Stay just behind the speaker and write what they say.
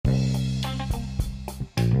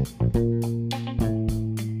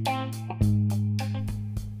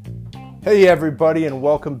Hey everybody, and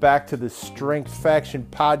welcome back to the Strength Faction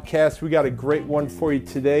podcast. We got a great one for you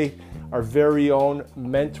today. Our very own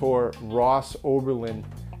mentor, Ross Oberlin,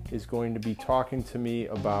 is going to be talking to me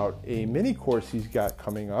about a mini course he's got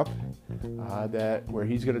coming up where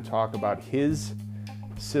he's going to talk about his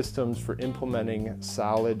systems for implementing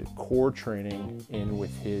solid core training in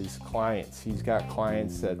with his clients. He's got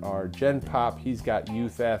clients that are Gen Pop, he's got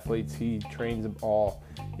youth athletes, he trains them all.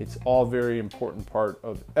 It's all very important part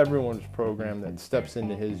of everyone's program that steps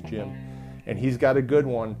into his gym. And he's got a good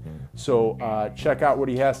one. So check out what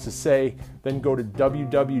he has to say. Then go to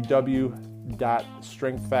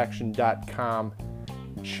www.strengthfaction.com.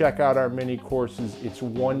 Check out our mini courses. It's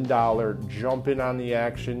 $1. Jump in on the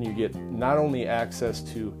action. You get not only access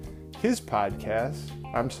to his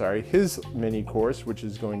mini course, which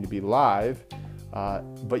is going to be live,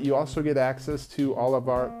 but you also get access to all of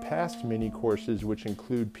our past mini courses, which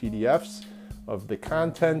include PDFs of the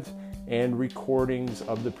content and recordings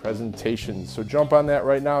of the presentations. So jump on that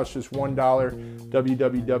right now. It's just $1,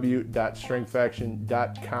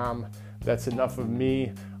 www.strengthfaction.com. That's enough of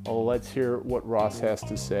me. Let's hear what Ross has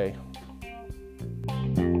to say.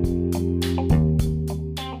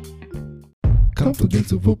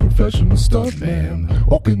 Confidence of a professional stuntman.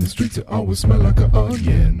 Walking the streets, it always smell like an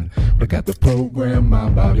onion. But I got the program, my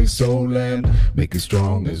body, soul, and make it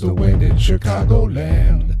strong as the wind in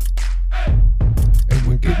Chicagoland. And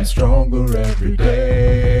we're getting stronger every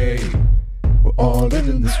day. We're all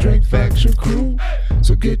in the Strength Faction crew.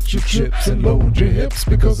 So get your chips and load your hips,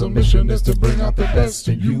 because our mission is to bring out the best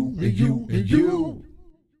in you, and you, and you.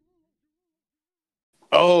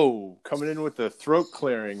 Oh, coming in with the throat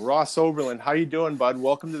clearing. Ross Oberlin, how you doing, bud?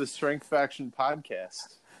 Welcome to the Strength Faction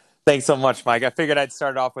podcast. Thanks so much, Mike. I figured I'd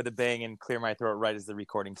start off with a bang and clear my throat right as the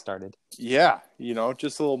recording started. Yeah,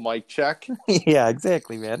 just a little mic check. Yeah,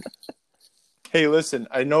 exactly, man. Hey, listen,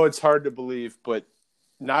 I know it's hard to believe, but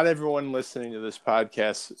not everyone listening to this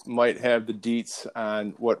podcast might have the deets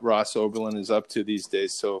on what Ross Oberlin is up to these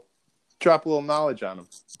days. So drop a little knowledge on him.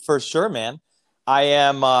 For sure, man. I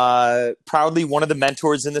am proudly one of the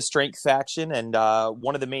mentors in the Strength Faction, and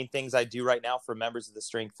one of the main things I do right now for members of the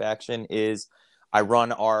Strength Faction is I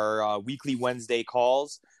run our weekly Wednesday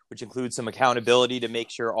calls, which includes some accountability to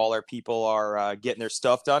make sure all our people are getting their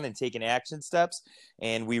stuff done and taking action steps,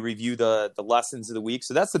 and we review the lessons of the week.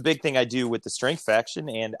 So that's the big thing I do with the Strength Faction,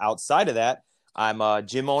 and outside of that, I'm a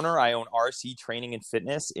gym owner. I own RC Training and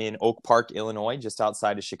Fitness in Oak Park, Illinois, just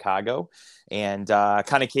outside of Chicago, and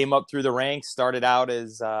kind of came up through the ranks. Started out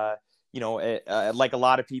as, like a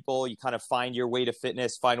lot of people, you kind of find your way to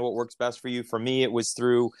fitness, find what works best for you. For me, it was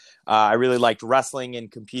through, I really liked wrestling and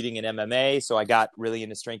competing in MMA, so I got really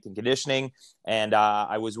into strength and conditioning, and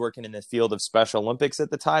I was working in the field of Special Olympics at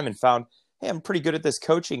the time and found, hey, I'm pretty good at this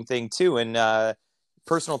coaching thing too, and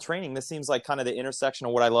personal training, this seems like kind of the intersection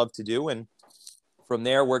of what I love to do. And from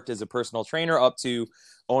there, worked as a personal trainer up to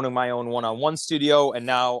owning my own one-on-one studio, and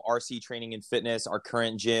now RC Training and Fitness, our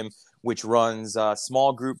current gym, which runs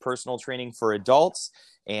small group personal training for adults,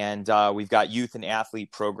 and we've got youth and athlete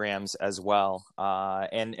programs as well.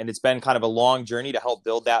 And it's been kind of a long journey to help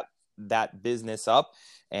build that business up.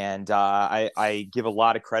 And I give a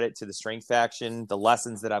lot of credit to the Strength Faction, the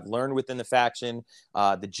lessons that I've learned within the faction,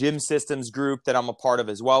 the gym systems group that I'm a part of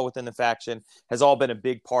as well within the faction has all been a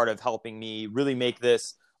big part of helping me really make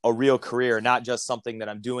this a real career, not just something that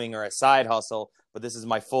I'm doing or a side hustle, but this is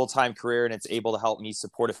my full-time career, and it's able to help me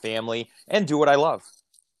support a family and do what I love.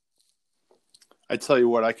 I tell you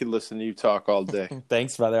what, I could listen to you talk all day.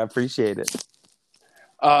 Thanks, brother. I appreciate it.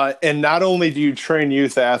 And not only do you train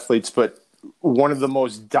youth athletes, but one of the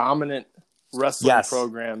most dominant wrestling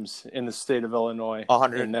programs in the state of Illinois.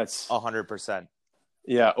 100%. And that's 100%.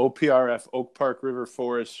 Yeah, OPRF, Oak Park River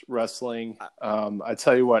Forest Wrestling. I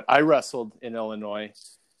tell you what, I wrestled in Illinois,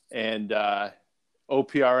 and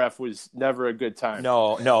OPRF was never a good time.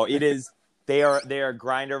 No, it is. They are a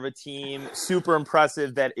grinder of a team. Super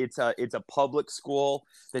impressive that it's a public school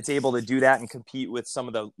that's able to do that and compete with some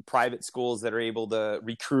of the private schools that are able to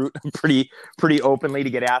recruit pretty openly to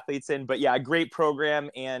get athletes in. But yeah, a great program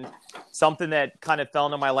and something that kind of fell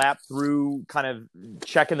into my lap through kind of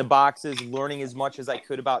checking the boxes, learning as much as I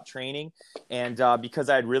could about training. And because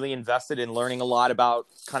I had really invested in learning a lot about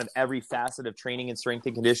kind of every facet of training and strength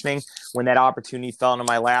and conditioning, when that opportunity fell into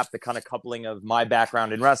my lap, the kind of coupling of my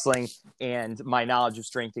background in wrestling and my knowledge of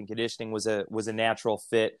strength and conditioning was a natural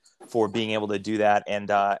fit for being able to do that. And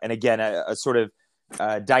again, a sort of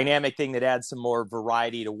dynamic thing that adds some more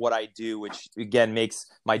variety to what I do, which again makes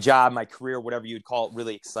my job, my career, whatever you'd call it,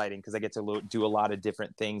 really exciting because I get to do a lot of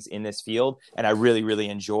different things in this field, and I really, really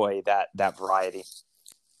enjoy that variety.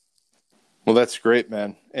 Well, that's great,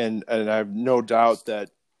 man, and I have no doubt that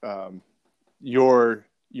your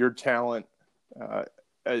talent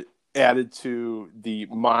added to the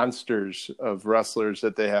monsters of wrestlers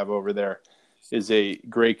that they have over there is a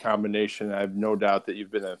great combination. I have no doubt that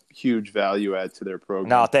you've been a huge value add to their program.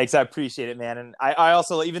 No, thanks. I appreciate it, man. And I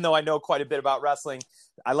also, even though I know quite a bit about wrestling,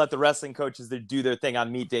 I let the wrestling coaches do their thing on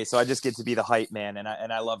meet day. So I just get to be the hype man. And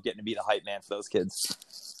I love getting to be the hype man for those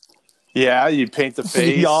kids. Yeah. You paint the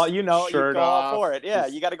face, you go shirt all off. for it. Yeah.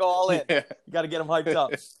 You got to go all in. Yeah. You got to get them hyped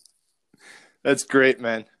up. That's great,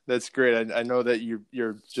 man. That's great. I know that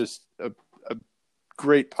you're just a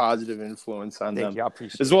great positive influence on them. Thank you. I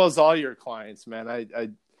appreciate as well as all your clients, man.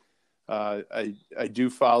 I do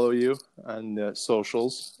follow you on the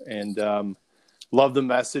socials and love the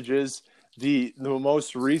messages. The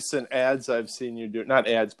most recent ads I've seen you do, not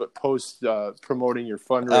ads, but post promoting your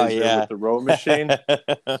fundraiser with the row machine.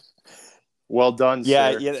 Well done,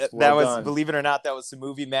 yeah, sir. Yeah, that well was done. Believe it or not, that was some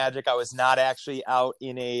movie magic. I was not actually out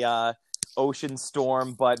in a ocean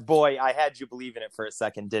storm, but boy, I had you believe in it for a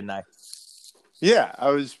second, didn't I? Yeah, I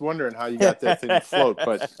was wondering how you got that thing to float,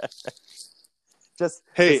 but just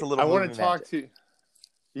hey, a little I want to talk magic. to.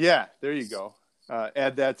 Yeah, there you go.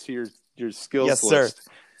 Add that to your skills Yes, list.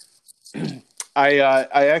 Sir. I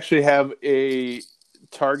actually have a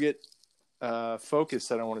target focus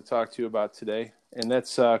that I want to talk to you about today, and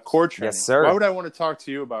that's core training. Yes, sir. Why would I want to talk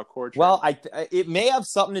to you about core training? Well, it may have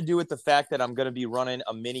something to do with the fact that I'm going to be running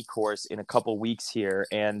a mini course in a couple weeks here,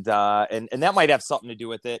 and that might have something to do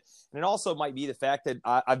with it. And it also might be the fact that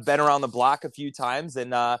I've been around the block a few times,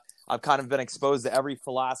 and I've kind of been exposed to every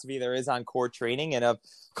philosophy there is on core training, and I've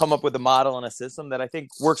come up with a model and a system that I think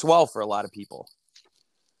works well for a lot of people.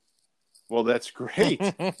 Well, that's great.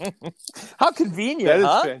 How convenient,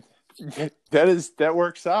 huh? That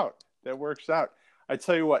works out. That works out. I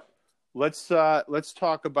tell you what, let's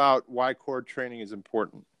talk about why core training is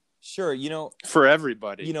important. Sure. For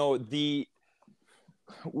everybody,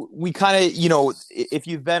 we kind of, if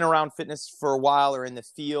you've been around fitness for a while or in the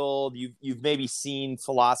field, you've maybe seen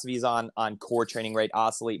philosophies on core training, right,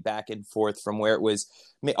 oscillate back and forth from where it was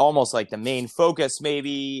almost like the main focus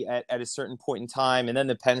maybe at a certain point in time. And then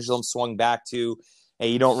the pendulum swung back to, hey,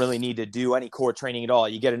 you don't really need to do any core training at all.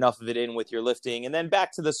 You get enough of it in with your lifting. And then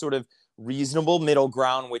back to the sort of reasonable middle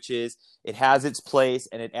ground, which is it has its place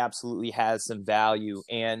and it absolutely has some value.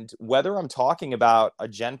 And whether I'm talking about a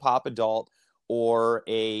Gen Pop adult or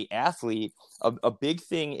a athlete, a big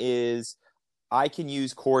thing is I can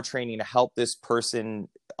use core training to help this person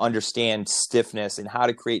understand stiffness and how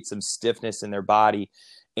to create some stiffness in their body.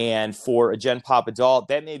 And for a Gen Pop adult,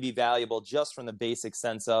 that may be valuable just from the basic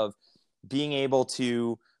sense of being able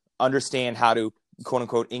to understand how to, quote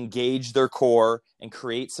unquote, engage their core and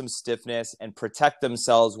create some stiffness and protect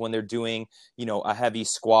themselves when they're doing, a heavy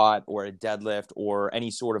squat or a deadlift or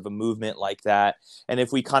any sort of a movement like that. And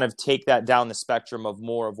if we kind of take that down the spectrum of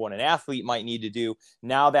more of what an athlete might need to do,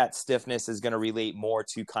 now that stiffness is going to relate more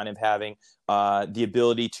to kind of having the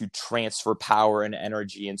ability to transfer power and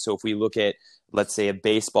energy. And so if we look at, let's say, a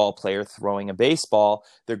baseball player throwing a baseball,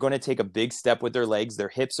 they're going to take a big step with their legs. Their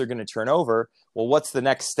hips are going to turn over. Well, what's the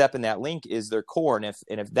next step in that link is their core. And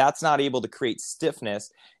if that's not able to create stiffness,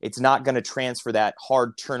 it's not going to transfer that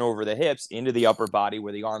hard turn over the hips into the upper body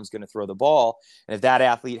where the arm's going to throw the ball. And if that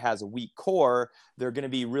athlete has a weak core, they're going to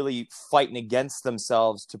be really fighting against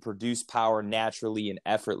themselves to produce power naturally and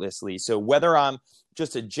effortlessly. So whether I'm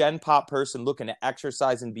just a Gen Pop person looking to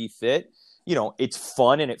exercise and be fit, it's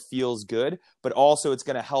fun and it feels good, but also it's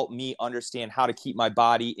going to help me understand how to keep my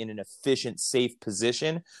body in an efficient, safe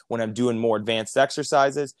position when I'm doing more advanced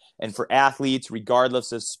exercises. And for athletes,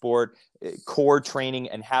 regardless of sport, core training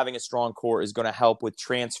and having a strong core is going to help with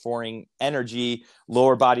transferring energy,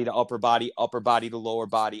 lower body to upper body to lower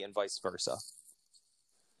body, and vice versa.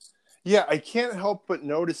 Yeah, I can't help but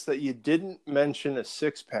notice that you didn't mention a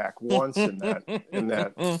six-pack once in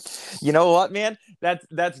that. You know what, man?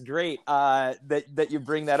 That's great that you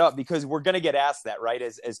bring that up, because we're going to get asked that, right?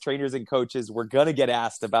 As trainers and coaches, we're going to get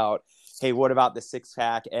asked about, hey, what about the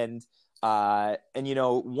six-pack? And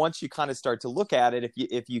once you kind of start to look at it,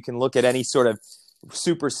 if you can look at any sort of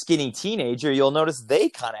super skinny teenager, you'll notice they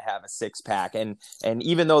kind of have a six-pack. And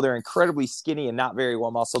even though they're incredibly skinny and not very well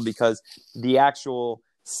muscled, because the actual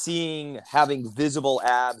having visible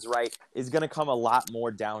abs, right, is going to come a lot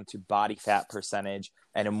more down to body fat percentage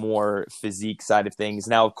and a more physique side of things.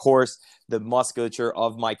 Now, of course, the musculature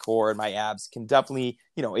of my core and my abs can definitely,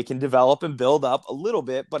 it can develop and build up a little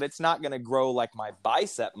bit, but it's not going to grow like my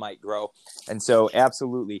bicep might grow. And so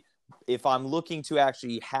absolutely, if I'm looking to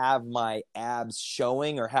actually have my abs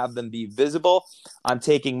showing or have them be visible, I'm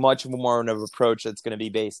taking much more of an approach that's going to be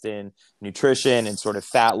based in nutrition and sort of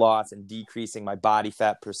fat loss and decreasing my body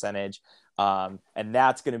fat percentage. And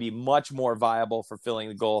that's going to be much more viable for filling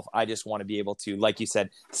the goal if I just want to be able to, like you said,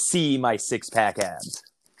 see my 6-pack abs.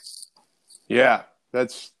 Yeah,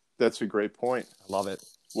 that's a great point. I love it.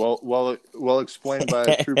 Well explained by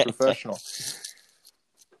a true professional.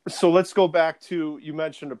 So let's go back to, you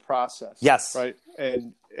mentioned a process. Yes. Right.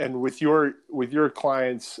 And with your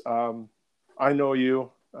clients, I know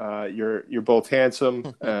you, you're both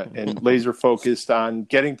handsome and laser focused on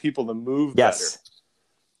getting people to move better.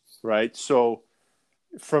 Right. So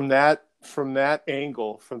from that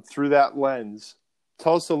angle, through that lens,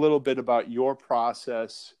 tell us a little bit about your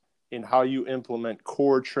process in how you implement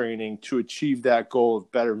core training to achieve that goal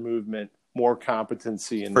of better movement, more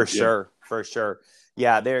competency. For sure.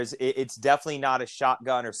 Yeah, it's definitely not a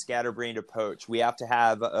shotgun or scatterbrained approach. We have to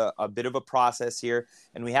have a bit of a process here,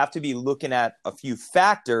 and we have to be looking at a few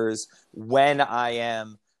factors when I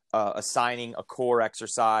am assigning a core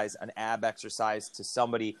exercise, an ab exercise to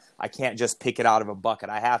somebody. I can't just pick it out of a bucket.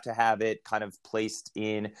 I have to have it kind of placed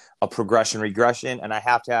in a progression regression, and I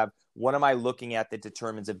have to have, what am I looking at that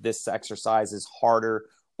determines if this exercise is harder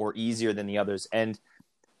or easier than the others? And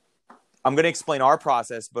I'm going to explain our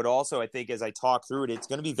process, but also I think as I talk through it, it's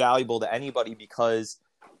going to be valuable to anybody because,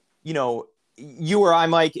 you or I,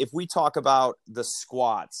 Mike, if we talk about the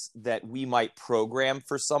squats that we might program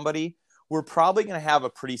for somebody, we're probably going to have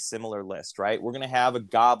a pretty similar list, right? We're going to have a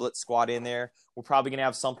goblet squat in there. We're probably going to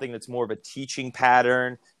have something that's more of a teaching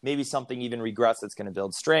pattern, maybe something even regress that's going to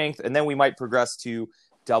build strength. And then we might progress to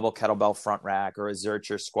double kettlebell front rack or a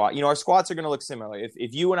Zercher squat. Our squats are going to look similar.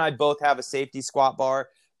 If you and I both have a safety squat bar,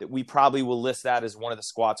 that we probably will list that as one of the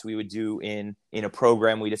squats we would do in a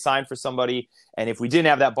program we'd assign for somebody. And if we didn't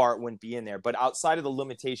have that bar, it wouldn't be in there. But outside of the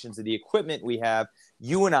limitations of the equipment we have,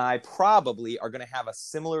 you and I probably are going to have a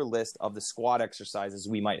similar list of the squat exercises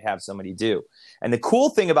we might have somebody do. And the cool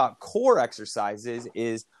thing about core exercises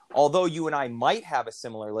is, although you and I might have a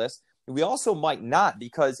similar list, we also might not,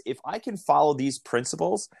 because if I can follow these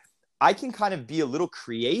principles, I can kind of be a little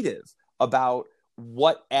creative about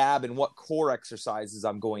what ab and what core exercises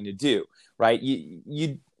I'm going to do, right?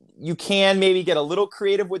 You can maybe get a little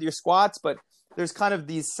creative with your squats, but there's kind of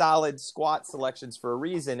these solid squat selections for a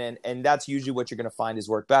reason. And that's usually what you're going to find is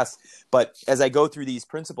work best. But as I go through these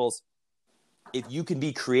principles, if you can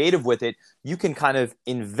be creative with it, you can kind of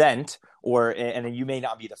invent, and you may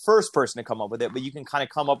not be the first person to come up with it, but you can kind of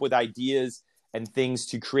come up with ideas and things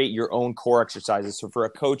to create your own core exercises. So for a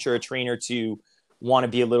coach or a trainer to want to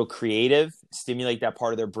be a little creative, stimulate that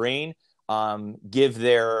part of their brain, give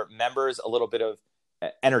their members a little bit of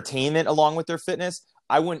entertainment along with their fitness,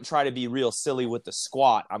 I wouldn't try to be real silly with the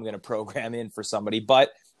squat I'm going to program in for somebody,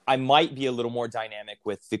 but I might be a little more dynamic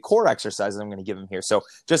with the core exercises I'm going to give them here. So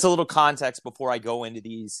just a little context before I go into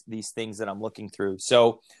these things that I'm looking through.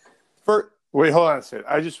 So wait, hold on a second.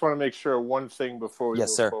 I just want to make sure one thing before we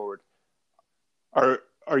move forward.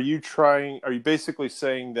 Are you basically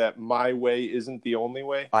saying that my way isn't the only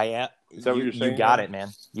way? I am. Is that what you're saying? You got it, man.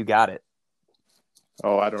 You got it.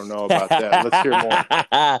 Oh, I don't know about that. Let's hear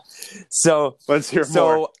more. Let's hear more.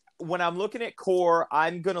 So when I'm looking at core,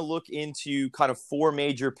 I'm going to look into kind of 4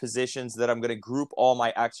 major positions that I'm going to group all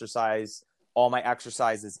my exercises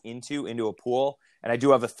into a pool. And I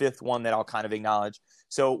do have a 5th one that I'll kind of acknowledge.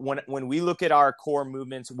 So when we look at our core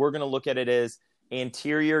movements, we're going to look at it as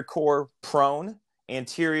anterior core prone,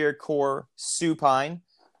 anterior core supine,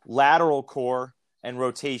 lateral core, and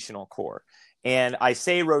rotational core. And I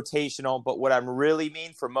say rotational, but what I really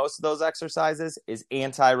mean for most of those exercises is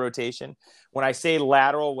anti-rotation. When I say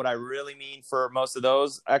lateral, what I really mean for most of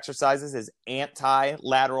those exercises is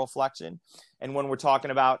anti-lateral flexion. And when we're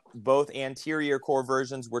talking about both anterior core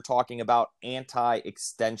versions, we're talking about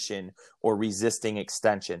anti-extension or resisting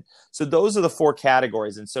extension. So those are the 4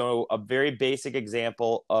 categories. And so a very basic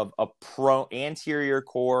example of a anterior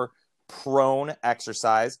core prone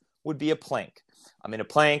exercise would be a plank. I'm in a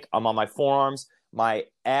plank. I'm on my forearms. My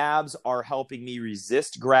abs are helping me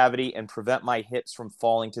resist gravity and prevent my hips from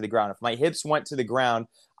falling to the ground. If my hips went to the ground,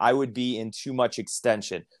 I would be in too much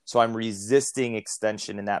extension. So I'm resisting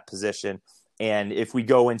extension in that position. And if we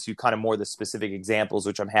go into kind of more the specific examples,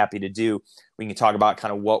 which I'm happy to do, we can talk about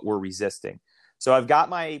kind of what we're resisting. So I've got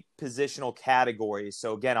my positional categories.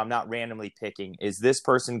 So again, I'm not randomly picking. Is this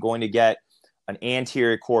person going to get an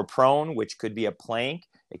anterior core prone, which could be a plank?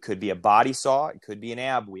 It could be a body saw. It could be an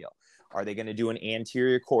ab wheel. Are they going to do an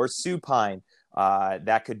anterior core supine?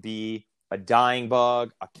 That could be a dying bug,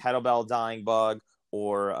 a kettlebell dying bug,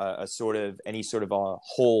 or a sort of any sort of a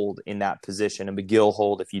hold in that position, a McGill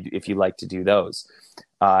hold if you like to do those.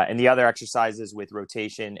 And the other exercises with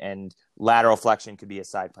rotation and lateral flexion could be a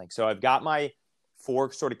side plank. So I've got my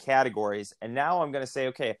 4 sort of categories, and now I'm going to say,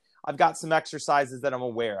 okay, I've got some exercises that I'm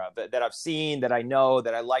aware of, that I've seen, that I know,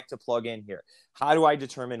 that I like to plug in here. How do I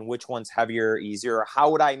determine which one's heavier or easier? Or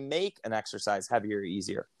how would I make an exercise heavier or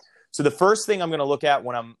easier? So the first thing I'm going to look at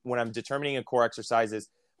when I'm determining a core exercise is,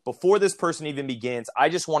 before this person even begins, I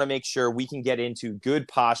just want to make sure we can get into good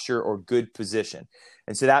posture or good position.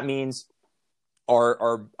 And so that means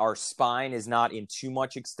our spine is not in too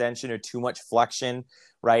much extension or too much flexion,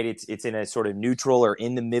 right? It's in a sort of neutral or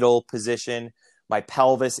in the middle position. My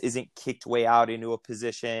pelvis isn't kicked way out into a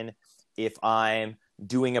position. If I'm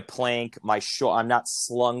doing a plank, I'm not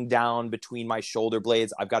slung down between my shoulder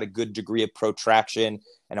blades. I've got a good degree of protraction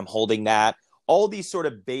and I'm holding that. All these sort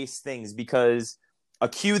of base things, because a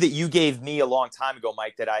cue that you gave me a long time ago,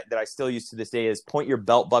 Mike, that I still use to this day is point your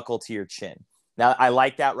belt buckle to your chin. Now, I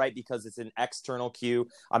like that, right? Because it's an external cue.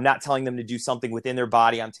 I'm not telling them to do something within their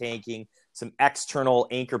body. I'm taking some external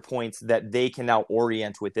anchor points that they can now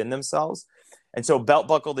orient within themselves. And so belt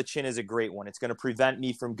buckle to chin is a great one. It's going to prevent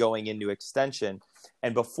me from going into extension.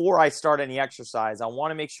 And before I start any exercise, I want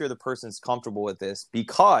to make sure the person's comfortable with this,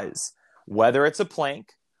 because whether it's a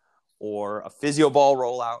plank or a physio ball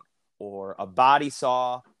rollout or a body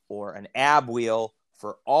saw or an ab wheel,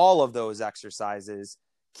 for all of those exercises,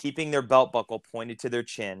 keeping their belt buckle pointed to their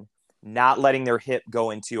chin, not letting their hip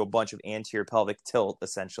go into a bunch of anterior pelvic tilt,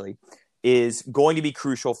 essentially, is going to be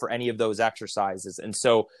crucial for any of those exercises. And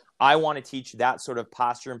so I want to teach that sort of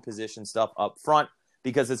posture and position stuff up front,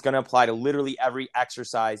 because it's going to apply to literally every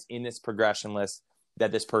exercise in this progression list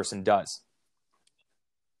that this person does.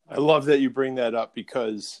 I love that you bring that up,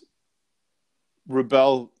 because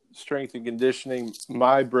Rebel Strength and Conditioning,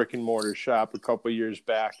 my brick and mortar shop a couple of years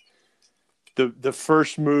back, the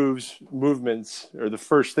first movements, or the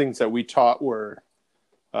first things that we taught were,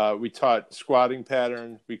 we taught squatting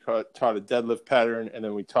pattern, we taught a deadlift pattern, and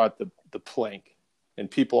then we taught the plank.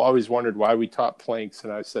 And people always wondered why we taught planks.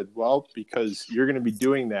 And I said, well, because you're going to be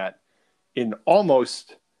doing that in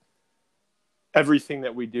almost everything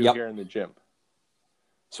that we do here in the gym.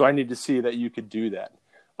 So I need to see that you could do that.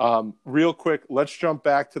 Real quick, let's jump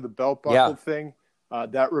back to the belt buckle thing.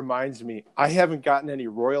 That reminds me, I haven't gotten any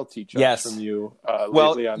royalty checks from you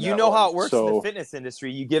lately on that. You know how it works in the fitness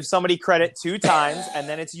industry. You give somebody credit 2 times and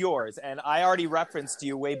then it's yours. And I already referenced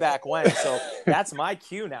you way back when. So that's my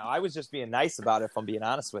cue now. I was just being nice about it, if I'm being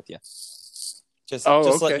honest with you. Just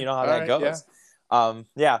letting you know how that goes.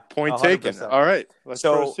 Point 100%. Taken. All right. Let's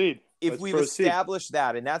proceed. If we've established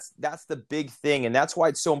that, and that's the big thing, and that's why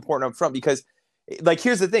it's so important up front, because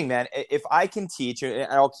here's the thing, man. If I can teach,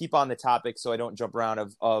 and I'll keep on the topic so I don't jump around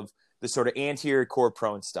of the sort of anterior core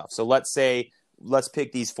prone stuff. So let's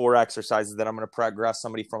pick these 4 exercises that I'm going to progress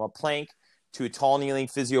somebody from a plank to a tall kneeling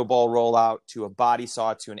physio ball rollout to a body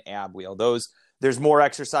saw to an ab wheel. There's more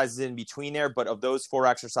exercises in between there, but of those 4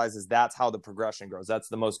 exercises, that's how the progression grows. That's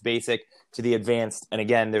the most basic to the advanced. And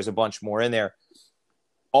again, there's a bunch more in there.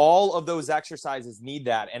 All of those exercises need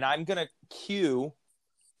that. And I'm going to cue,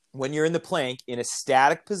 when you're in the plank in a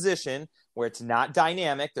static position where it's not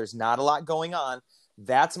dynamic, there's not a lot going on,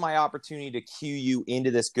 that's my opportunity to cue you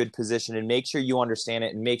into this good position and make sure you understand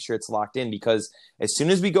it and make sure it's locked in. Because as soon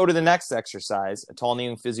as we go to the next exercise, a tall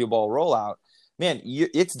kneeling physio ball rollout, man,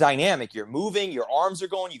 it's dynamic. You're moving, your arms are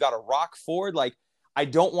going, you got to rock forward. Like, I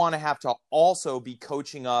don't want to have to also be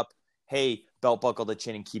coaching up, hey, belt buckle to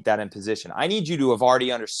chin and keep that in position. I need you to have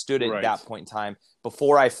already understood it at that point in time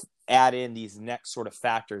before I add in these next sort of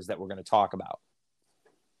factors that we're going to talk about.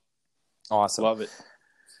 Awesome. Love it.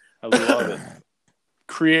 I love it.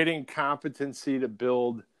 Creating competency to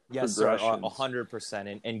build progressions.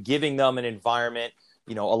 100%. And giving them an environment,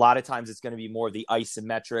 a lot of times it's going to be more of the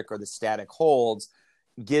isometric or the static holds,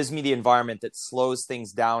 gives me the environment that slows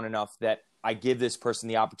things down enough that I give this person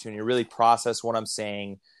the opportunity to really process what I'm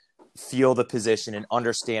saying, feel the position, and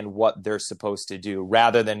understand what they're supposed to do,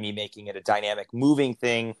 rather than me making it a dynamic moving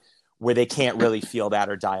thing where they can't really feel that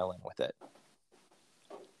or dial in with it.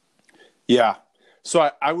 Yeah. So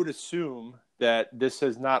I would assume that this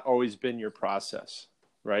has not always been your process,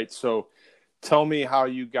 right? So tell me how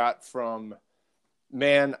you got from,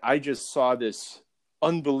 man, I just saw this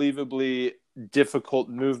unbelievably difficult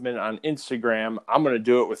movement on Instagram, I'm going to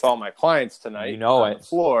do it with all my clients tonight on the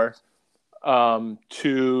floor,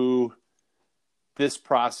 to this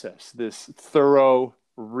process, this thorough,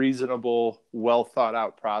 reasonable, well thought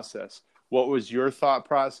out process. What was your thought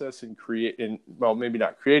process in well, maybe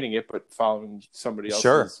not creating it, but following somebody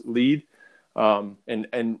else's lead?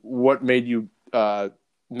 And what made you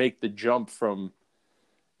make the jump from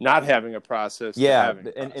not having a process to having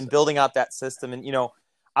a process? And building out that system. And,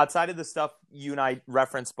 outside of the stuff you and I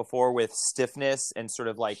referenced before with stiffness and sort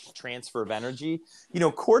of like transfer of energy,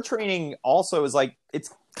 core training also is like, it's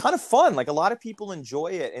kind of fun. Like a lot of people enjoy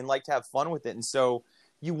it and like to have fun with it. And so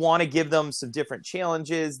you want to give them some different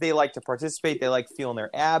challenges. They like to participate. They like feeling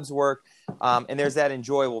their abs work. And there's that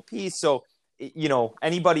enjoyable piece. So,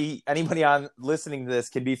 anybody on listening to this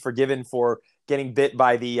can be forgiven for getting bit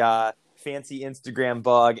by the fancy Instagram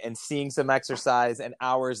bug and seeing some exercise and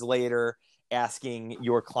hours later asking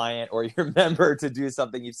your client or your member to do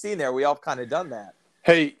something you've seen there. We all kind of done that.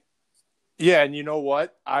 Hey, yeah. And you know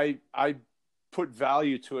what? I put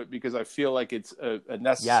value to it because I feel like it's a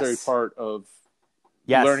necessary part of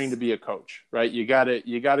learning to be a coach, right? You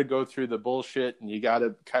gotta go through the bullshit and you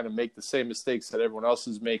gotta kind of make the same mistakes that everyone else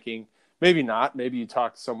is making. Maybe not. Maybe you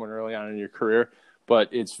talk to someone early on in your career, but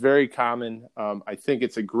it's very common. I think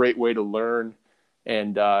it's a great way to learn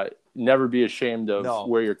and never be ashamed of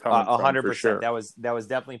where you're coming from. 100%. For sure. That was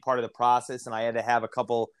definitely part of the process. And I had to have a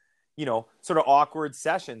couple, sort of awkward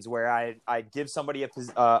sessions where I'd give somebody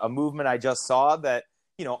a movement I just saw that,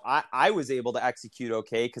 I was able to execute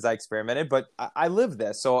okay because I experimented, but I lived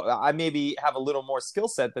this. So I maybe have a little more skill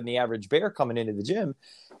set than the average bear coming into the gym.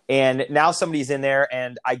 And now somebody's in there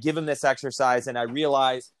and I give them this exercise and I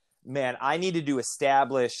realize, man, I needed to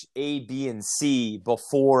establish A, B, and C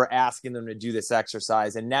before asking them to do this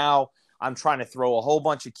exercise. And now I'm trying to throw a whole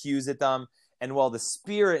bunch of cues at them. And while the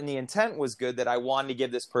spirit and the intent was good that I wanted to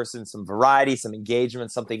give this person some variety, some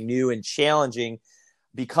engagement, something new and challenging,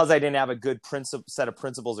 because I didn't have a good set of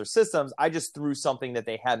principles or systems, I just threw something that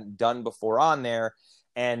they hadn't done before on there.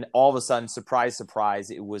 And all of a sudden, surprise, surprise,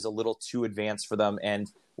 it was a little too advanced for them.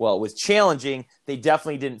 And well, it was challenging. They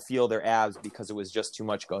definitely didn't feel their abs because it was just too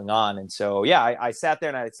much going on. And so, I sat there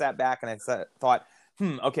and I sat back and I thought,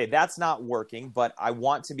 okay, that's not working, but I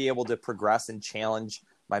want to be able to progress and challenge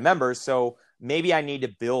my members. So maybe I need to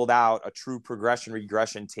build out a true progression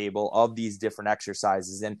regression table of these different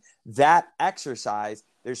exercises. And that exercise,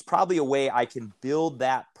 there's probably a way I can build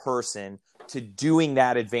that person to doing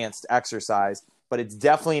that advanced exercise, but it's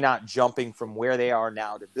definitely not jumping from where they are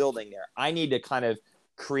now to building there. I need to kind of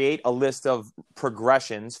create a list of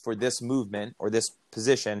progressions for this movement or this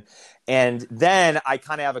position. And then I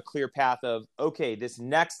kind of have a clear path of, okay, this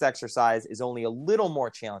next exercise is only a little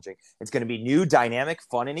more challenging. It's going to be new, dynamic,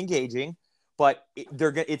 fun, and engaging, but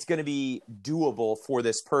it's going to be doable for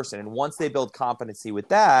this person. And once they build competency with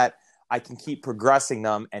that, I can keep progressing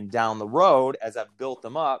them. And down the road, as I've built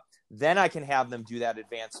them up, then I can have them do that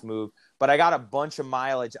advanced move. But I got a bunch of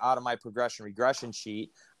mileage out of my progression regression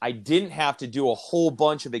sheet. I didn't have to do a whole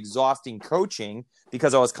bunch of exhausting coaching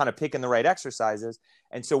because I was kind of picking the right exercises.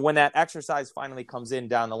 And so when that exercise finally comes in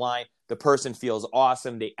down the line, the person feels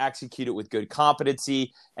awesome. They execute it with good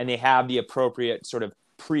competency and they have the appropriate sort of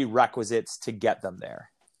prerequisites to get them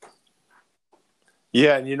there.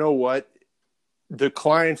 Yeah. And you know what? The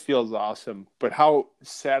client feels awesome, but how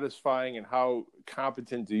satisfying and how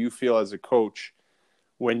competent do you feel as a coach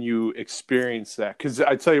when you experience that? Because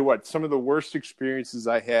I tell you what, some of the worst experiences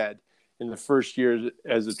I had in the first year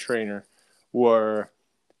as a trainer were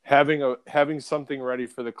having something ready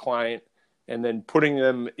for the client and then putting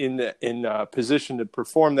them in a position to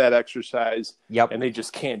perform that exercise, and they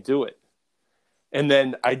just can't do it. And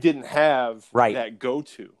then I didn't have that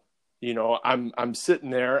go-to. I'm sitting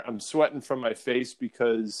there, I'm sweating from my face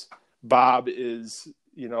because Bob is,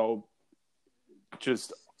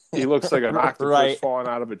 just, he looks like an octopus falling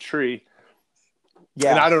out of a tree.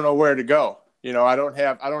 Yeah. And I don't know where to go. I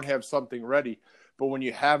don't have something ready. But when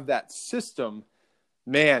you have that system,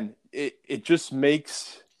 man, it just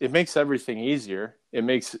makes everything easier. It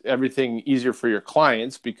makes everything easier for your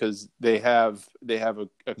clients because they have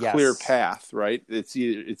a clear path, right? It's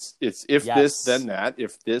if this, then that,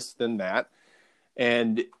 if this, then that.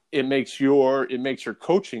 And it makes your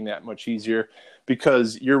coaching that much easier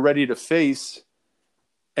because you're ready to face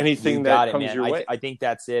anything that comes your way. I think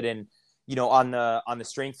that's it. And, on the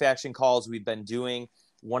strength faction calls we've been doing,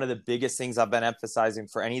 one of the biggest things I've been emphasizing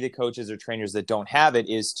for any of the coaches or trainers that don't have it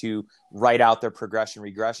is to write out their progression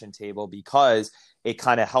regression table because it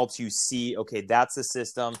kind of helps you see, okay, that's the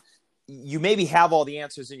system. you maybe have all the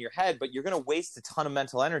answers in your head, but you're going to waste a ton of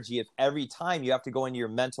mental energy if every time you have to go into your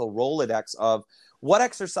mental Rolodex of what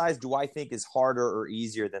exercise do I think is harder or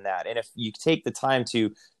easier than that. And if you take the time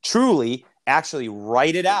to truly actually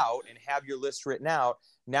write it out and have your list written out,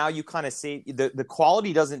 now you kind of save the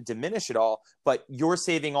quality doesn't diminish at all, but you're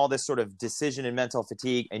saving all this sort of decision and mental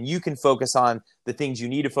fatigue, and you can focus on the things you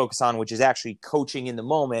need to focus on, which is actually coaching in the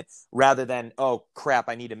moment rather than, oh crap,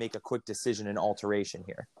 I need to make a quick decision and alteration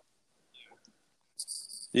here.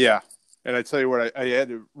 Yeah. And I tell you what, I had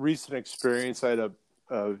a recent experience. I had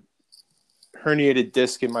a herniated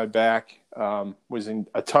disc in my back, was in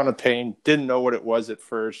a ton of pain, didn't know what it was at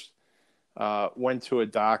first, went to a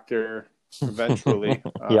doctor eventually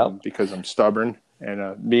because I'm stubborn and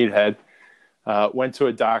a meathead. Went to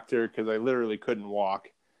a doctor because I literally couldn't walk.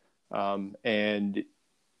 And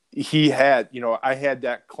he had, I had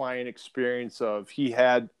that client experience of he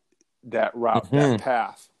had that route, that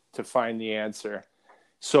path to find the answer.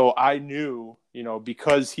 So I knew,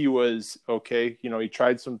 because he was okay, he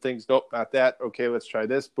tried some things. Nope, not that. Okay, let's try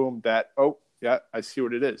this. Boom, that. Oh, yeah, I see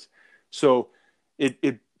what it is. So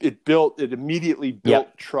it immediately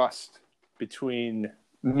built trust between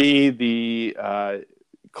me, the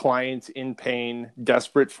client in pain,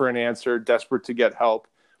 desperate for an answer, desperate to get help,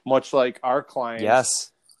 much like our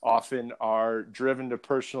clients often are driven to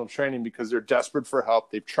personal training because they're desperate for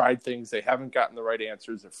help. They've tried things. They haven't gotten the right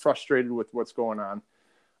answers. They're frustrated with what's going on.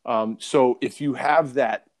 So if you have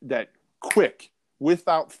that quick,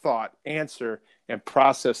 without thought answer and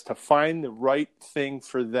process to find the right thing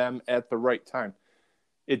for them at the right time,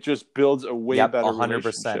 it just builds a way better 100%.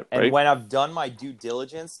 Relationship. Right? And when I've done my due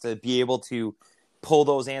diligence to be able to pull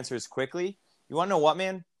those answers quickly, you want to know what,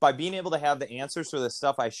 man? By being able to have the answers for the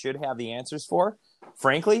stuff I should have the answers for,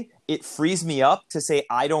 frankly, it frees me up to say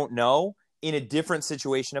I don't know in a different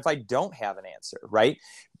situation if I don't have an answer, right?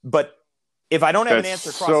 But if I don't have an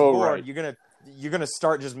answer across the board, you're gonna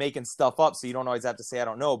start just making stuff up, so you don't always have to say I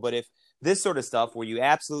don't know. But if this sort of stuff where you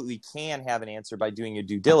absolutely can have an answer by doing your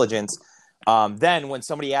due diligence, then when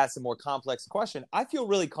somebody asks a more complex question, I feel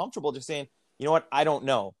really comfortable just saying, you know what, I don't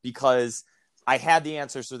know, because I had the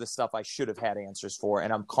answers for the stuff I should have had answers for,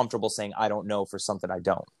 and I'm comfortable saying I don't know for something I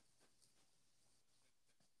don't.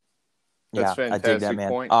 That's fantastic. I dig that, man.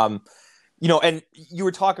 Point. And you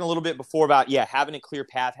were talking a little bit before about, having a clear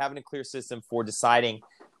path, having a clear system for deciding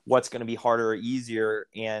what's going to be harder or easier.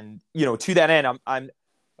 And, to that end,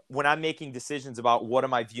 when I'm making decisions about what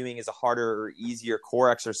am I viewing as a harder or easier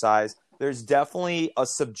core exercise, there's definitely a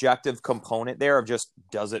subjective component there of just,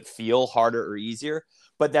 does it feel harder or easier?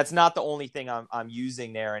 But that's not the only thing I'm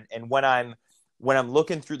using there. And when I'm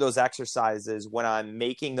looking through those exercises, when I'm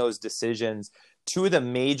making those decisions, two of the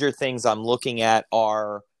major things I'm looking at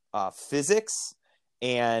are physics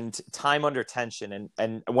and time under tension.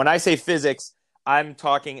 And when I say physics, I'm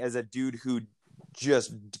talking as a dude who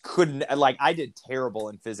just couldn't, I did terrible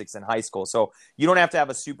in physics in high school. So you don't have to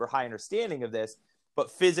have a super high understanding of this,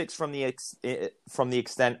 but physics from the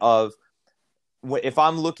extent of, if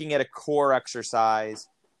I'm looking at a core exercise,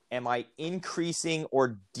 am I increasing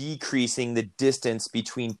or decreasing the distance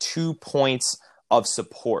between 2 points of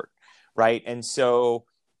support, right? And so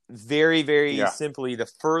very, very simply, the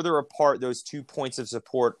further apart those 2 points of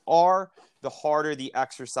support are, the harder the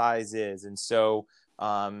exercise is. And so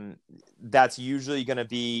that's usually going to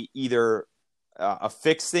be either a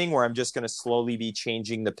fixed thing where I'm just going to slowly be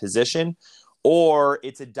changing the position, or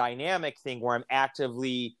it's a dynamic thing where I'm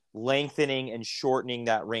actively lengthening and shortening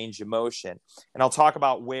that range of motion. And I'll talk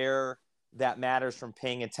about where that matters from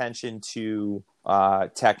paying attention to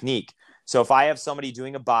technique. So if I have somebody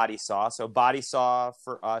doing a body saw, so body saw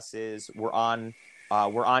for us is we're on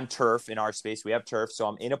turf in our space. We have turf. So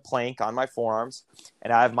I'm in a plank on my forearms,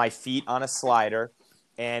 and I have my feet on a slider,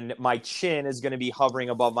 and my chin is going to be hovering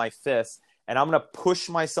above my fist. And I'm going to push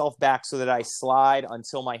myself back so that I slide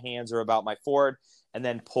until my hands are about my forward, and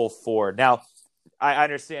then pull forward. Now, I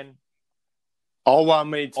understand. All while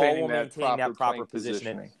maintaining that proper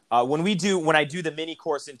positioning. When I do the mini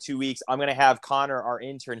course in 2 weeks, I'm going to have Connor, our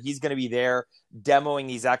intern. He's going to be there demoing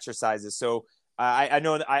these exercises. So I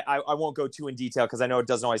know that I won't go too in detail because I know it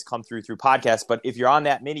doesn't always come through podcasts. But if you're on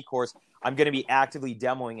that mini course, I'm going to be actively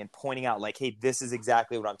demoing and pointing out like, hey, this is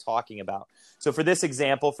exactly what I'm talking about. So for this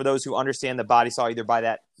example, for those who understand the body saw, either by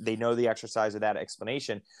that they know the exercise or that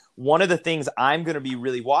explanation, one of the things I'm going to be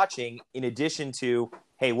really watching, in addition to,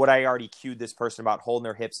 hey, what I already cued this person about holding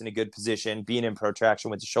their hips in a good position, being in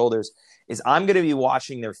protraction with the shoulders, is I'm going to be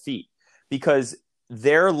watching their feet, because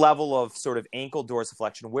their level of sort of ankle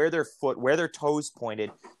dorsiflexion, where their toes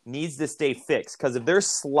pointed, needs to stay fixed. Because if they're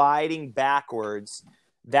sliding backwards,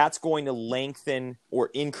 that's going to lengthen or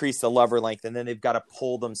increase the lever length, and then they've got to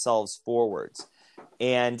pull themselves forwards.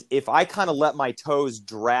 And if I kind of let my toes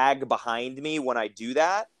drag behind me when I do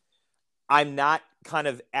that, I'm not kind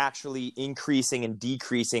of actually increasing and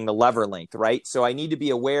decreasing the lever length, right? So I need to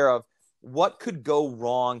be aware of what could go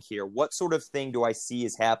wrong here. What sort of thing do I see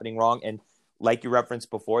is happening wrong? And like you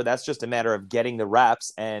referenced before, that's just a matter of getting the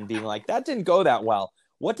reps and being like, that didn't go that well.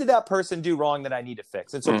 What did that person do wrong that I need to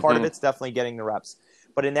fix? And so part of it's definitely getting the reps.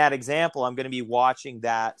 But in that example, I'm going to be watching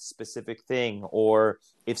that specific thing. Or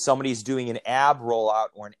if somebody's doing an ab rollout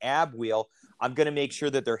or an ab wheel, I'm going to make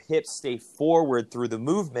sure that their hips stay forward through the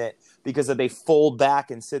movement, because if they fold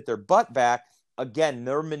back and sit their butt back, again,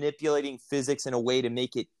 they're manipulating physics in a way to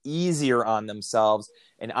make it easier on themselves.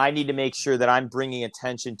 And I need to make sure that I'm bringing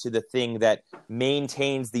attention to the thing that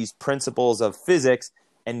maintains these principles of physics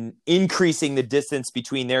and increasing the distance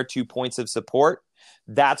between their 2 points of support.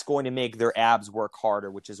 That's going to make their abs work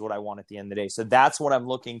harder, which is what I want at the end of the day. So that's what I'm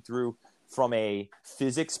looking through from a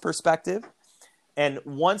physics perspective. And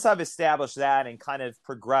once I've established that and kind of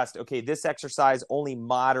progressed, okay, this exercise only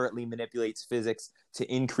moderately manipulates physics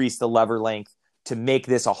to increase the lever length to make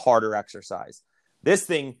this a harder exercise. This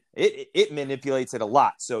thing, it manipulates it a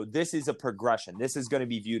lot. So this is a progression. This is going to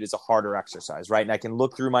be viewed as a harder exercise, right? And I can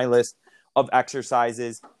look through my list of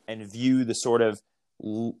exercises and view the sort of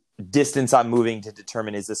distance I'm moving to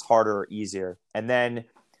determine, is this harder or easier? And then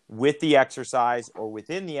with the exercise or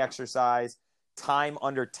within the exercise, time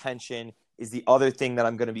under tension is the other thing that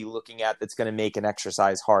I'm going to be looking at that's going to make an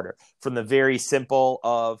exercise harder. From the very simple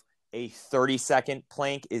of a 30-second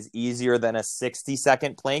plank is easier than a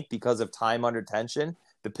 60-second plank because of time under tension.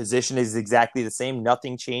 The position is exactly the same.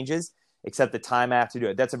 Nothing changes except the time I have to do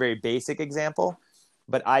it. That's a very basic example.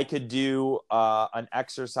 But I could do an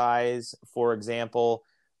exercise, for example,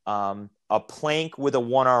 a plank with a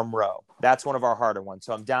one-arm row. That's one of our harder ones.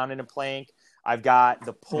 So I'm down in a plank. I've got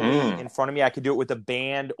the pulley in front of me. I could do it with a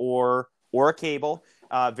band or a cable,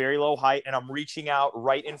 very low height, and I'm reaching out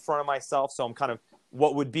right in front of myself. So I'm kind of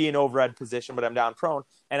what would be an overhead position, but I'm down prone,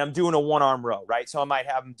 and I'm doing a one-arm row, right? So I might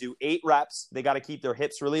have them do 8 reps. They got to keep their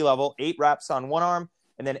hips really level, 8 reps on one arm,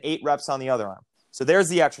 and then 8 reps on the other arm. So there's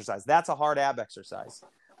the exercise. That's a hard ab exercise.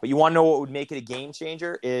 But you want to know what would make it a game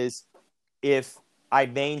changer is if I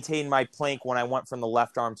maintained my plank when I went from the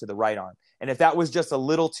left arm to the right arm. And if that was just a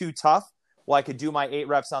little too tough, well, I could do my 8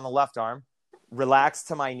 reps on the left arm, relax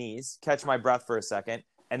to my knees, catch my breath for a second,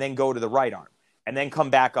 and then go to the right arm, and then come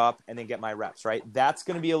back up and then get my reps, right? That's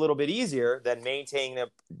going to be a little bit easier than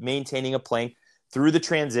maintaining a plank through the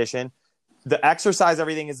transition. The exercise,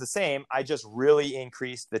 everything is the same. I just really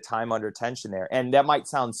increased the time under tension there. And that might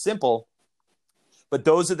sound simple, but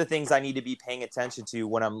those are the things I need to be paying attention to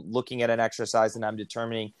when I'm looking at an exercise and I'm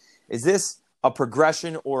determining, is this a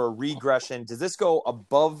progression or a regression? Does this go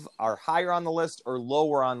above or higher on the list or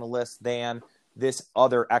lower on the list than this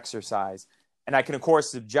other exercise? And I can, of course,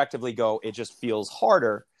 subjectively go, it just feels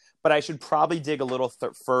harder, but I should probably dig a little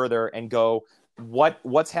further and go,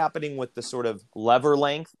 what's happening with the sort of lever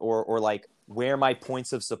length or like where my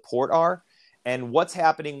points of support are, and what's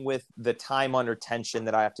happening with the time under tension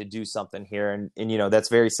that I have to do something here. And you know, that's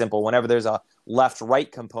very simple. Whenever there's a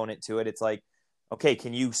left-right component to it, it's like, okay,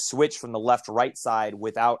 can you switch from the left-right side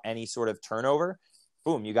without any sort of turnover?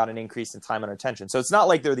 Boom, you got an increase in time under tension. So it's not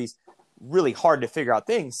like they're these really hard to figure out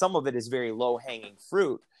things. Some of it is very low-hanging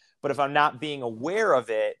fruit. But if I'm not being aware of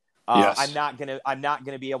it, Yes. I'm not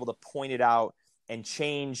gonna be able to point it out and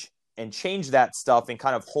change that stuff and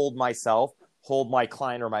kind of hold my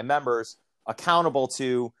client or my members accountable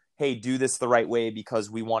to, hey, do this the right way because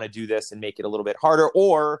we want to do this and make it a little bit harder.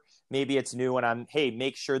 Or maybe it's new and hey,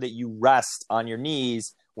 make sure that you rest on your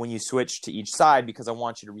knees when you switch to each side because I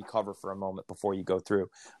want you to recover for a moment before you go through.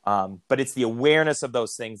 But it's the awareness of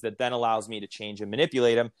those things that then allows me to change and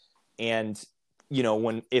manipulate them. And, you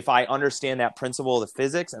know, if I understand that principle of the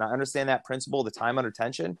physics and I understand that principle of the time under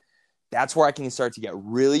tension, that's where I can start to get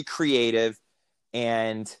really creative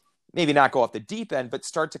and maybe not go off the deep end, but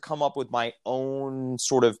start to come up with my own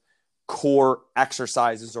sort of core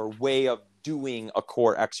exercises or way of doing a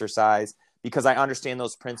core exercise because I understand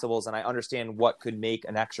those principles and I understand what could make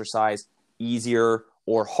an exercise easier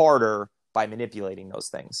or harder by manipulating those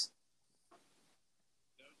things.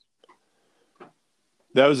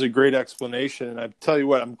 That was a great explanation. And I tell you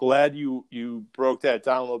what, I'm glad you broke that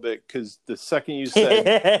down a little bit because the second you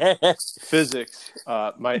said physics,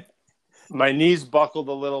 my knees buckled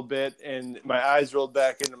a little bit and my eyes rolled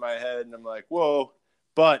back into my head and I'm like, whoa.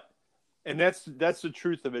 And that's the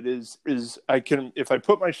truth of it is I can, if I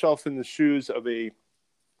put myself in the shoes of a,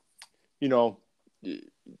 you know,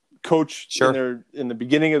 coach sure. in the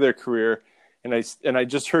beginning of their career, and I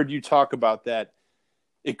just heard you talk about that.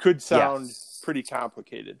 It could sound pretty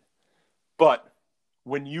complicated, but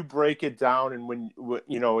when you break it down and when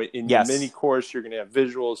you know in your mini course you're going to have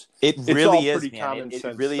visuals, it it's really all pretty is, man. common It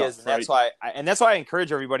sense really stuff, is, and right? that's why I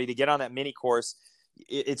encourage everybody to get on that mini course.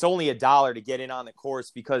 It's only $1 to get in on the course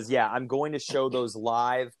because I'm going to show those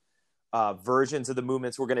live versions of the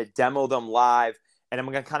movements. We're going to demo them live, and I'm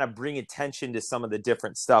going to kind of bring attention to some of the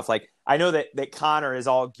different stuff. Like I know that Connor is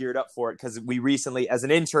all geared up for it because we recently, as an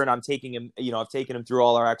intern, I've taken him through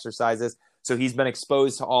all our exercises. So he's been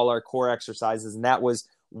exposed to all our core exercises, and that was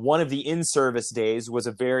one of the in-service days. Was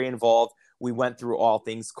a very involved. We went through all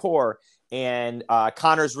things core, and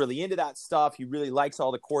Connor's really into that stuff. He really likes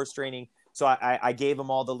all the core training. So I gave him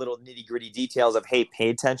all the little nitty-gritty details of, hey, pay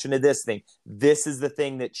attention to this thing. This is the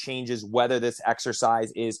thing that changes whether this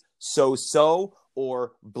exercise is so-so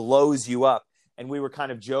or blows you up. And we were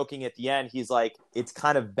kind of joking at the end. He's like, it's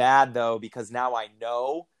kind of bad, though, because now I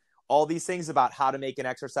know all these things about how to make an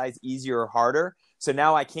exercise easier or harder. So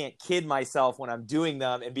now I can't kid myself when I'm doing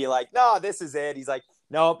them and be like, no, this is it. He's like,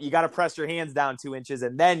 nope, you got to press your hands down 2 inches,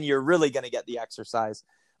 and then you're really going to get the exercise.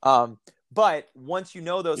 But once you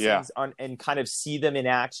know those things and kind of see them in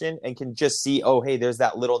action and can just see, oh, hey, there's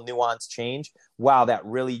that little nuance change. Wow, that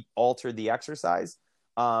really altered the exercise.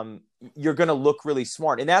 You're going to look really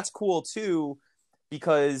smart. And that's cool, too,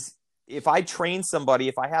 because if I train somebody,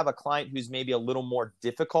 if I have a client who's maybe a little more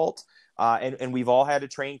difficult, and we've all had to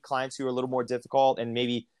train clients who are a little more difficult and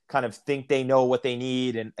maybe kind of think they know what they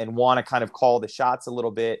need and want to kind of call the shots a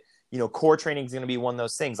little bit, core training is going to be one of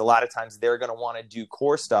those things. A lot of times they're going to want to do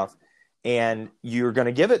core stuff, and you're going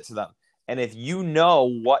to give it to them. And if you know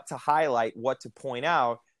what to highlight, what to point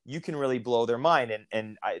out, you can really blow their mind.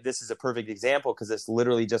 And this is a perfect example because this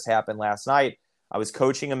literally just happened last night. I was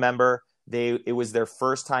coaching a member. It was their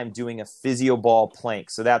first time doing a physio ball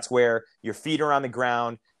plank. So that's where your feet are on the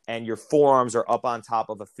ground and your forearms are up on top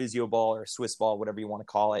of a physio ball or a Swiss ball, whatever you want to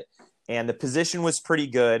call it. And the position was pretty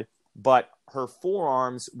good, but her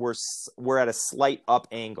forearms were at a slight up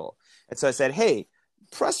angle. And so I said, hey,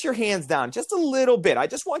 press your hands down just a little bit. I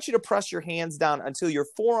just want you to press your hands down until your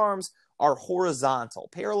forearms are horizontal,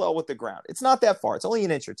 parallel with the ground. It's not that far. It's only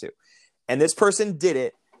 1 inch or 2. And this person did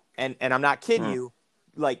it. And I'm not kidding you,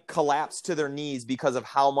 like collapsed to their knees because of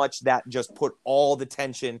how much that just put all the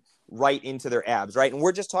tension right into their abs. Right. And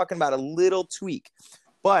we're just talking about a little tweak,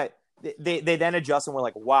 but they then adjust and we're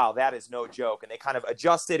like, wow, that is no joke. And they kind of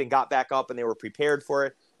adjusted and got back up and they were prepared for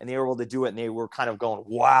it and they were able to do it. And they were kind of going,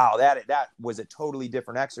 wow, that was a totally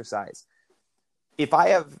different exercise. Go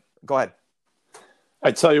ahead.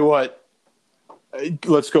 I tell you what,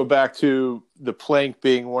 let's go back to the plank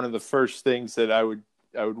being one of the first things that I would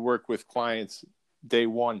work with clients day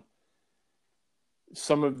one.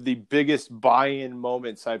 Some of the biggest buy-in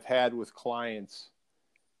moments I've had with clients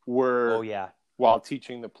were while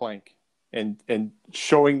teaching the plank and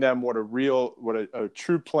showing them what a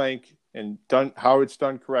true plank and how it's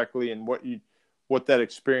done correctly and what that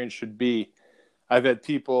experience should be. I've had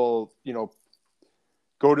people,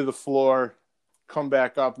 go to the floor, come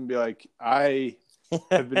back up and be like, I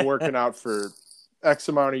have been working out for X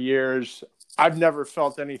amount of years. I've never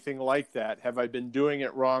felt anything like that. Have I been doing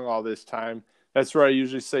it wrong all this time? That's where I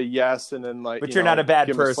usually say yes, and then but you're not a bad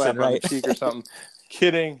person, right? On the cheek or something.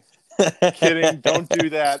 Kidding. Don't do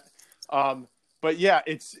that. But yeah,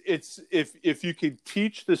 it's if you could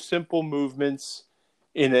teach the simple movements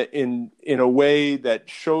in a way that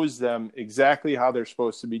shows them exactly how they're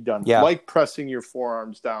supposed to be done, like pressing your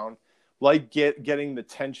forearms down, like getting the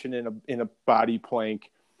tension in a body plank,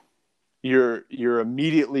 you're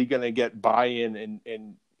immediately going to get buy-in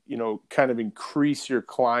and kind of increase your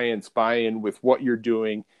clients' buy-in with what you're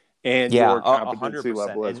doing and your competency 100%.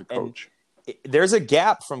 level as a coach. And there's a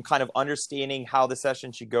gap from kind of understanding how the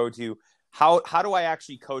session should go to how do I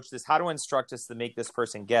actually coach this? How do I instruct this to make this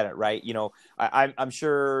person get it right? I'm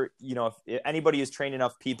sure, if anybody who's trained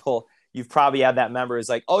enough people, you've probably had that member is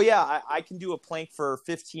like, oh yeah, I can do a plank for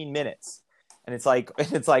 15 minutes. And it's like,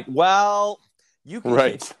 well, you can,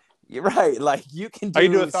 right. You're right. Like you can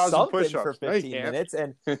do something push-ups for 15 minutes.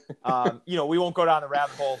 And, we won't go down the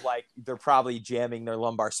rabbit hole of like, they're probably jamming their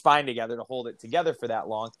lumbar spine together to hold it together for that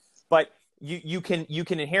long. But you can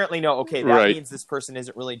inherently know, okay, that means this person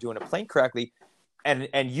isn't really doing a plank correctly.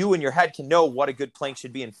 And you in your head can know what a good plank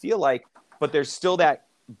should be and feel like, but there's still that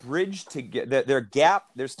bridge to get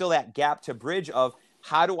there's still that gap to bridge of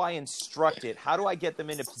how do I instruct it? How do I get them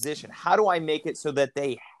into position? How do I make it so that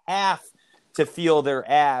they have to feel their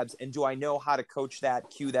abs? And do I know how to coach that,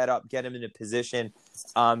 cue that up, get them into position?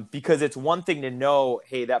 Because it's one thing to know,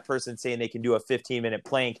 hey, that person's saying they can do a 15-minute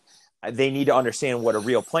plank. They need to understand what a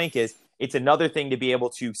real plank is. It's another thing to be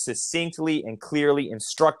able to succinctly and clearly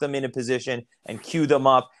instruct them in a position and cue them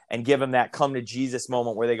up and give them that come to Jesus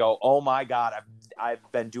moment where they go, oh my God,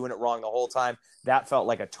 I've been doing it wrong the whole time. That felt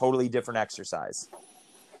like a totally different exercise.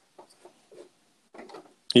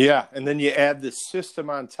 Yeah, and then you add the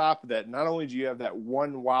system on top of that. Not only do you have that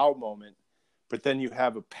one wow moment, but then you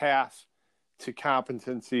have a path to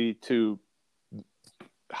competency to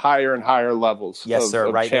higher and higher levels. Yes, sir.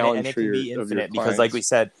 Of right. challenge And it for can your, be of your infinite because, clients. like we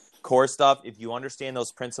said, core stuff, if you understand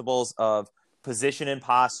those principles of position and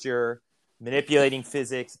posture, manipulating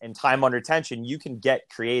physics, and time under tension, you can get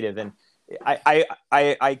creative. And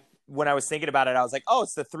I when I was thinking about it, I was like, oh,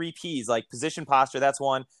 it's the 3 Ps, like position, posture, that's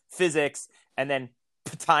one, physics, and then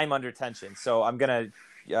time under tension. So I'm going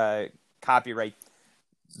to copyright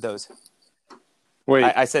those. Wait,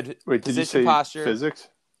 I said did you position, say posture,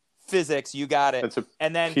 physics? you got it. That's a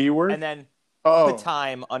and then keyword? And then Oh. put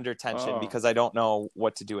time under tension because I don't know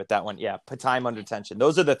what to do with that one. Yeah, put time under tension.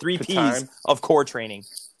 Those are the 3 Ps of core training.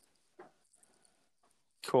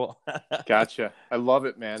 Cool. Gotcha. I love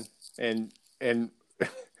it, man. And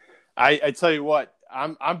I tell you what,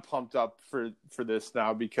 I'm pumped up for this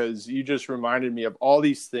now because you just reminded me of all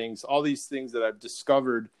these things that I've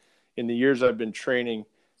discovered in the years I've been training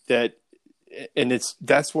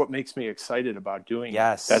that's what makes me excited about doing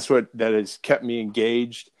yes. it. That has kept me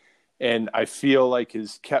engaged, and I feel like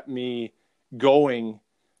has kept me going.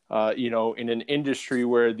 In an industry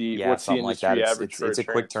where what's the industry like average for it's a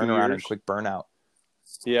quick turnaround and quick burnout.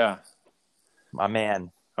 Yeah, my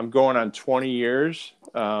man. I'm going on 20 years,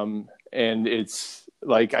 and it's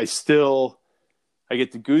like I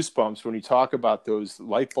get the goosebumps when you talk about those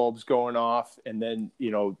light bulbs going off, and then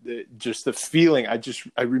just the feeling. I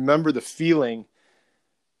remember the feeling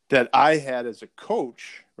that I had as a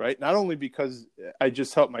coach, right? Not only because I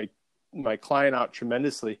just helped my client out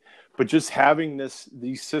tremendously, but just having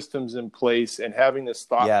these systems in place and having this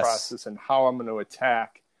thought process and how I'm going to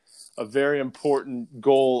attack a very important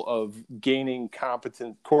goal of gaining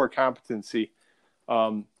core competency.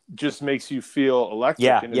 Just makes you feel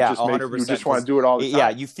electric, and it just 100%. You just want to do it all the time. Yeah,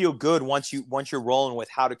 you feel good once you're rolling with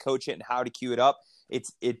how to coach it and how to cue it up.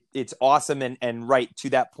 It's awesome, and right to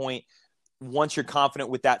that point, once you're confident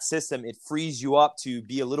with that system, it frees you up to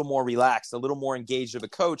be a little more relaxed, a little more engaged of a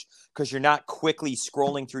coach, because you're not quickly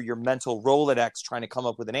scrolling through your mental Rolodex trying to come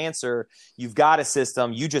up with an answer. You've got a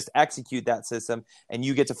system, you just execute that system, and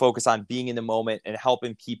you get to focus on being in the moment and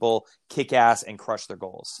helping people kick ass and crush their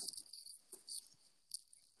goals.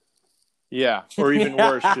 Yeah, or even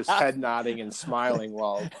worse, just head nodding and smiling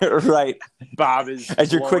while right. Bob is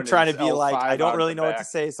as you're quick trying to be L5 like, I don't really know what to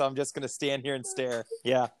say, so I'm just going to stand here and stare.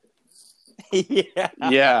 Yeah.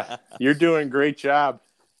 Yeah, you're doing a great job.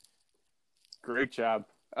 Great job.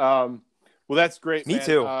 Well, that's great. Me man.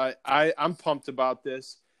 too. I'm pumped about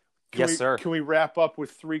this. Sir. Can we wrap up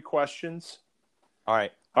with 3 questions? All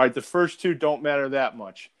right. The first 2 don't matter that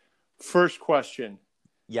much. First question.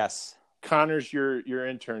 Yes. Connor's your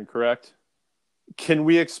intern, correct? Can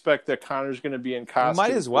we expect that Connor's going to be in costume?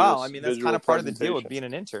 Might as well. I mean, that's kind of part of the deal with being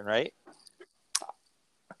an intern, right?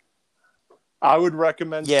 I would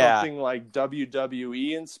recommend something like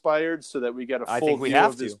WWE inspired so that we get a full view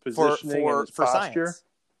of his positioning and his posture. Science.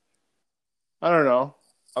 I don't know.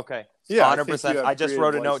 Okay. Yeah, 100%. I just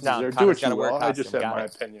wrote a note down. Do what you will. I just have my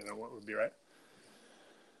opinion on what would be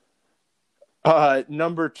right.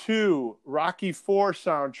 Number 2, Rocky IV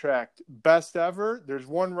soundtrack, best ever. There's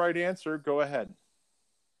one right answer. Go ahead.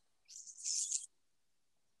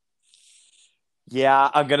 Yeah,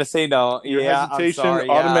 I'm gonna say no. Your hesitation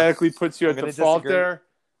automatically puts you at the fault there.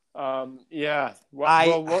 Yeah.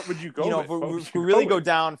 Well, what would you go with? If we really go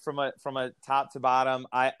down from a top to bottom,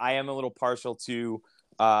 I am a little partial to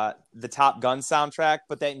the Top Gun soundtrack,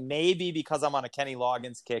 but that may be because I'm on a Kenny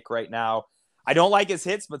Loggins kick right now. I don't like his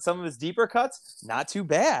hits, but some of his deeper cuts, not too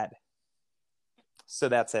bad. So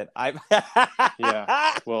that's it.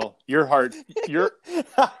 Yeah. Well, your heart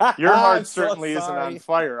certainly isn't on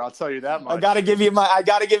fire. I'll tell you that much. I gotta give you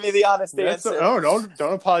the honest answer. No,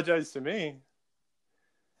 don't apologize to me.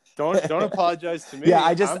 Don't apologize to me. Yeah,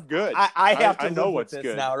 I'm good. I know what's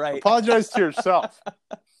good now, right? Apologize to yourself.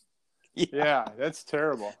 Yeah, that's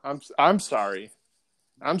terrible. I'm sorry.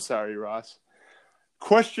 I'm sorry, Ross.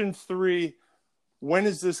 Question 3. When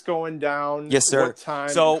is this going down? Yes, sir. What time?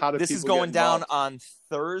 So this is going down on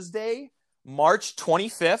Thursday, March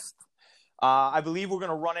 25th. I believe we're going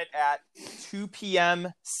to run it at 2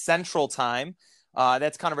 p.m. Central Time.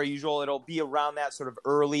 That's kind of our usual. It'll be around that sort of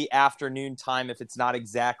early afternoon time if it's not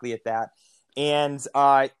exactly at that. And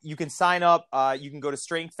you can sign up. You can go to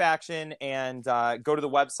Strength Faction and go to the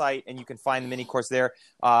website, and you can find the mini course there.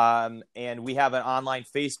 And we have an online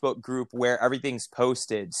Facebook group where everything's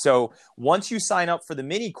posted. So once you sign up for the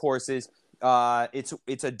mini courses, it's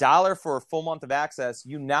 $1 for a full month of access.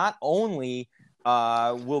 You not only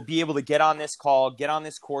will be able to get on this call, get on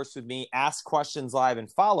this course with me, ask questions live,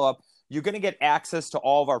 and follow up. You're going to get access to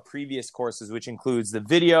all of our previous courses, which includes the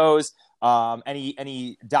videos,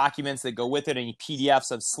 any documents that go with it, any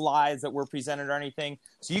PDFs of slides that were presented or anything.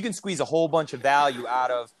 So you can squeeze a whole bunch of value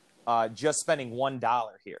out of just spending $1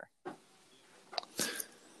 here.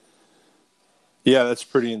 Yeah, that's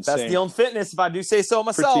pretty insane. Best deal in fitness, if I do say so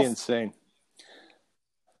myself. Pretty insane.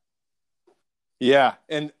 Yeah,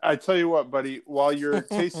 and I tell you what, buddy, while your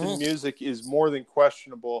taste in music is more than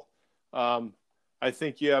questionable, I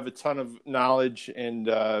think you have a ton of knowledge and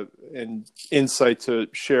insight to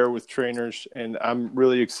share with trainers, and I'm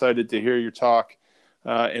really excited to hear your talk.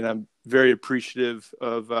 And I'm very appreciative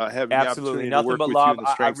of having the opportunity to work with you in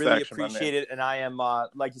the strength really faction. Appreciate it, and I am,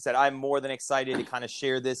 like you said, I'm more than excited to kind of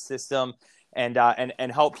share this system and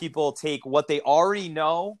help people take what they already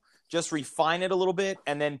know, just refine it a little bit,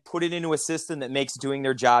 and then put it into a system that makes doing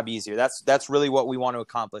their job easier. That's really what we want to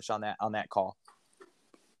accomplish on that call.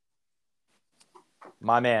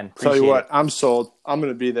 My man. Tell you what, I'm sold. I'm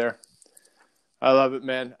going to be there. I love it,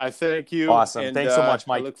 man. I thank you. Awesome. Thanks so much,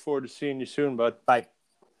 Mike. I look forward to seeing you soon, bud. Bye.